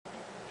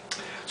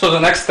So the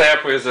next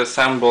step is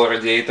assemble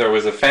radiator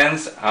with the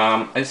fans.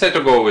 I decided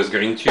to go with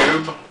green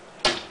tube.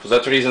 For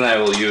that reason I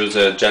will use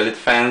jellied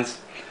fans,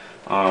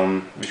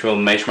 which will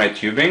match my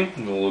tubing.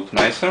 It will look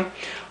nicer.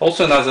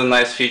 Also another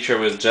nice feature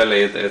with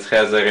jellied, it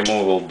has a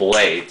removable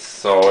blades.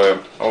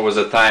 So over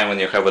the time when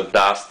you have a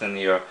dust in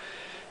your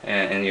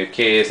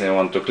case and you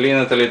want to clean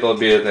it a little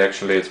bit,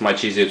 actually it's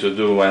much easier to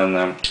do when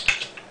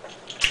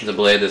the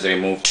blade is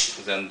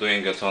removed than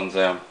doing it on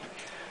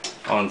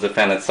the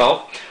fan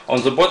itself.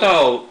 On the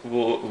bottom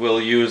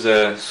we'll use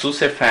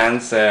SUSE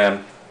fans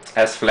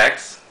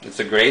S-Flex. It's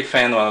a great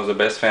fan, one of the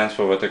best fans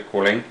for water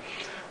cooling.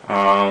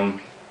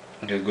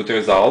 Get good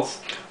results.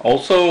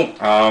 Also,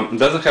 it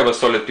doesn't have a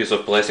solid piece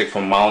of plastic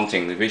for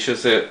mounting, which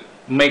is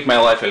make my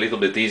life a little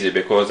bit easy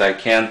because I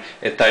can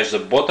attach the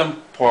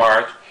bottom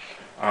part,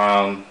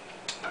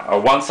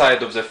 one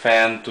side of the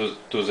fan to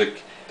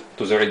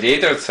the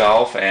radiator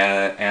itself,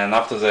 and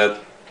after that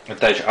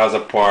attach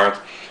other part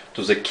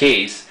to the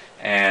case,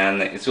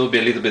 and it will be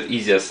a little bit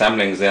easier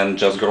assembling than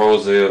just go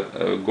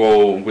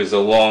with a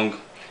long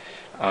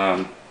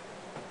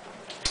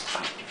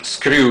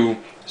screw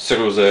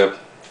through the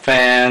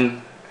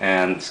fan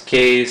and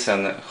case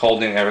and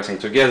holding everything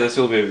together. This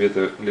will be a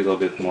little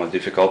bit more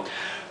difficult.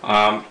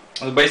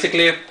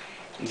 Basically,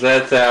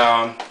 that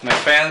my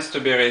fans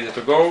to be ready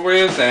to go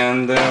with,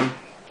 and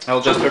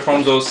I'll just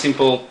perform those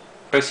simple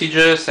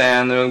procedures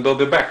and we'll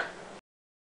be back.